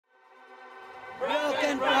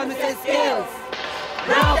Broken promises kills.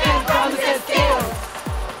 Broken promises kills.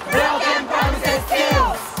 Broken promises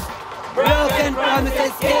kills. Broken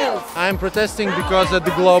promises kills. I'm protesting because at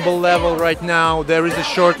the global level right now there is a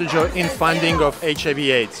shortage in funding of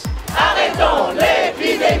HIV/AIDS. Arrêtons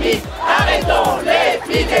l'épidémie. Arrêtons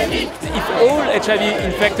l'épidémie. If all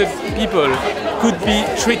HIV-infected people could be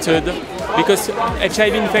treated, because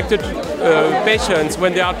HIV-infected patients,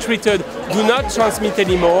 when they are treated, do not transmit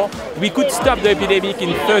anymore, we could stop the epidemic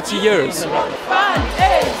in 30 years. Fund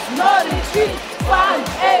AIDS, no retreat. Fund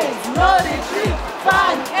AIDS, no retreat.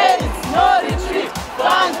 Fund AIDS, no retreat.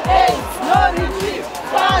 Fund AIDS, no retreat.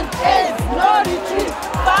 Fund AIDS, no retreat.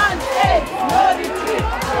 Fund AIDS, no retreat.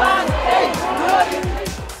 Fund AIDS, no retreat.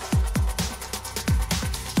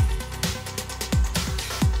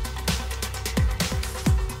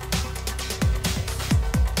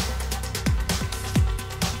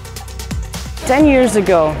 10 years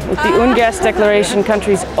ago, with the UNGAS declaration,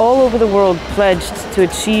 countries all over the world pledged to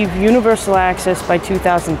achieve universal access by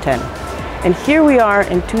 2010. And here we are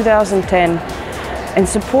in 2010, and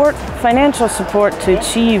financial support to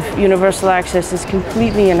achieve universal access is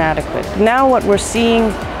completely inadequate. Now what we're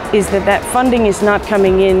seeing is that funding is not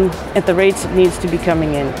coming in at the rates it needs to be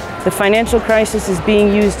coming in. The financial crisis is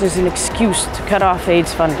being used as an excuse to cut off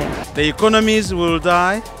AIDS funding. The economies will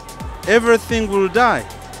die, everything will die,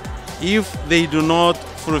 if they do not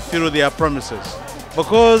fulfill their promises.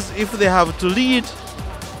 Because if they have to lead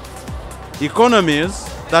economies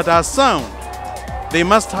that are sound, they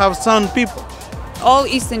must have sound people. All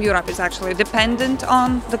Eastern Europe is actually dependent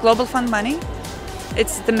on the Global Fund money.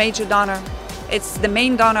 It's the major donor. It's the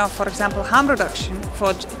main donor, for example, harm reduction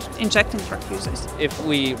for injecting drug users. If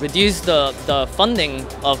we reduce the funding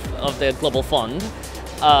of the Global Fund,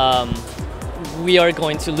 we are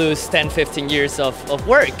going to lose 10-15 years of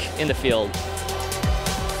work in the field.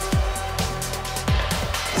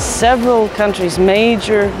 Several countries,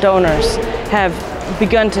 major donors, have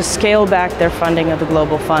begun to scale back their funding of the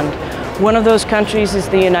Global Fund. One of those countries is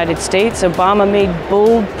the United States. Obama made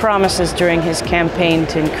bold promises during his campaign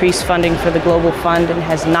to increase funding for the Global Fund and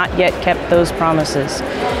has not yet kept those promises.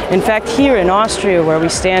 In fact, here in Austria, where we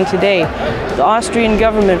stand today, the Austrian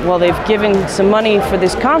government, while they've given some money for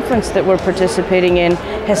this conference that we're participating in,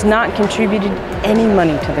 has not contributed any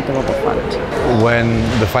money to the Global Fund. When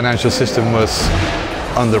the financial system was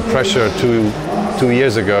under pressure two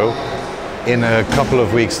years ago, in a couple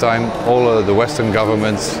of weeks' time, all of the Western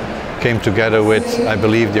governments came together with, I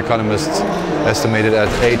believe the economists estimated at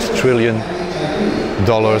 $8 trillion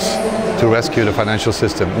to rescue the financial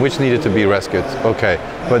system, which needed to be rescued. Okay,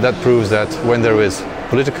 but that proves that when there is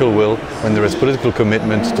political will, when there is political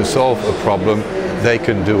commitment to solve a problem, they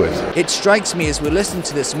can do it. It strikes me as we're listening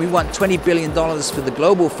to this and we want $20 billion for the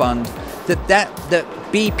Global Fund, that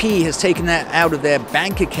BP has taken that out of their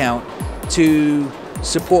bank account to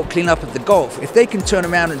support cleanup of the Gulf. If they can turn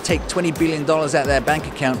around and take $20 billion out of their bank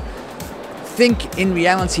account, think in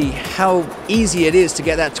reality how easy it is to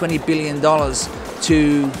get that $20 billion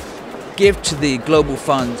to give to the Global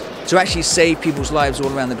Fund to actually save people's lives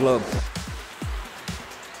all around the globe.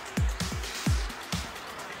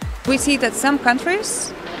 We see that some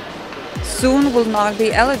countries soon will not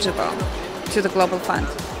be eligible to the Global Fund,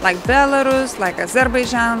 like Belarus, like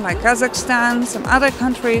Azerbaijan, like Kazakhstan, some other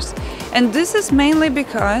countries. And this is mainly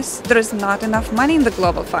because there is not enough money in the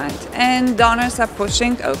Global Fund. And donors are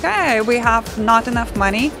pushing, okay, we have not enough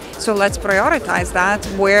money, so let's prioritize that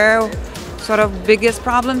where sort of biggest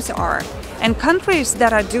problems are. And countries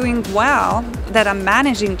that are doing well, that are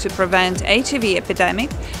managing to prevent HIV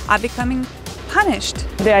epidemic, are becoming punished.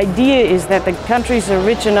 The idea is that the countries are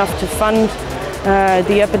rich enough to fund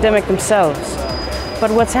the epidemic themselves. But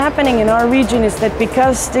what's happening in our region is that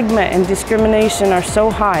because stigma and discrimination are so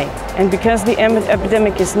high, and because the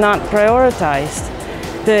epidemic is not prioritized,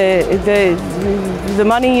 the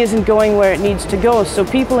money isn't going where it needs to go. So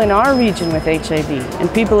people in our region with HIV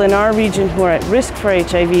and people in our region who are at risk for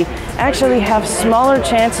HIV actually have smaller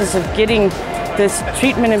chances of getting this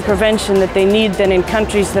treatment and prevention that they need than in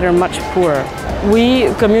countries that are much poorer.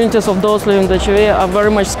 We, communities of those living with HIV, are very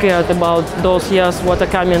much scared about those years what are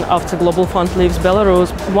coming after Global Fund leaves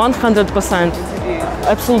Belarus. 100%,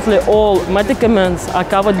 absolutely all medicaments are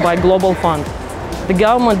covered by Global Fund. The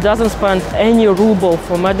government doesn't spend any ruble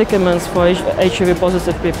for medicaments for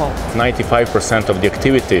HIV-positive people. 95% of the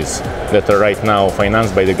activities that are right now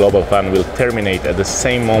financed by the Global Fund will terminate at the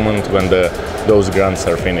same moment when those grants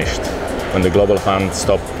are finished, when the Global Fund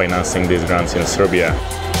stops financing these grants in Serbia.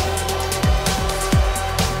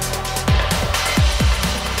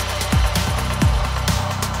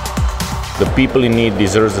 The people in need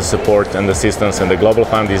deserve the support and assistance, and the Global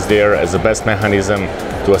Fund is there as the best mechanism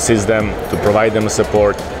to assist them, to provide them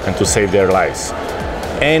support, and to save their lives.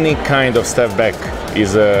 Any kind of step back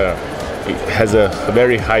has a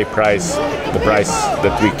very high price, the price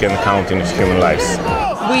that we can count in human lives.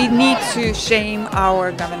 We need to shame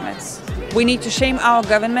our governments. We need to shame our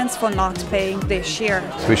governments for not paying their share.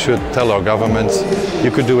 We should tell our governments, you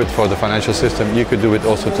could do it for the financial system, you could do it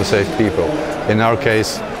also to save people. In our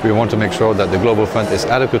case, we want to make sure that the Global Fund is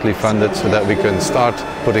adequately funded so that we can start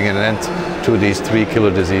putting an end to these 3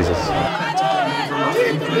 killer diseases.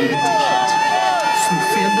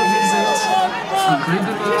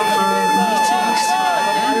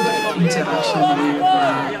 Interaction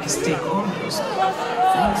with stakeholders.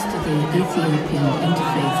 Thanks to the Ethiopian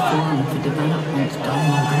Interfaith Forum for Development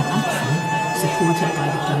Dialogue and Action, supported by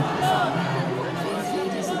the Global Fund.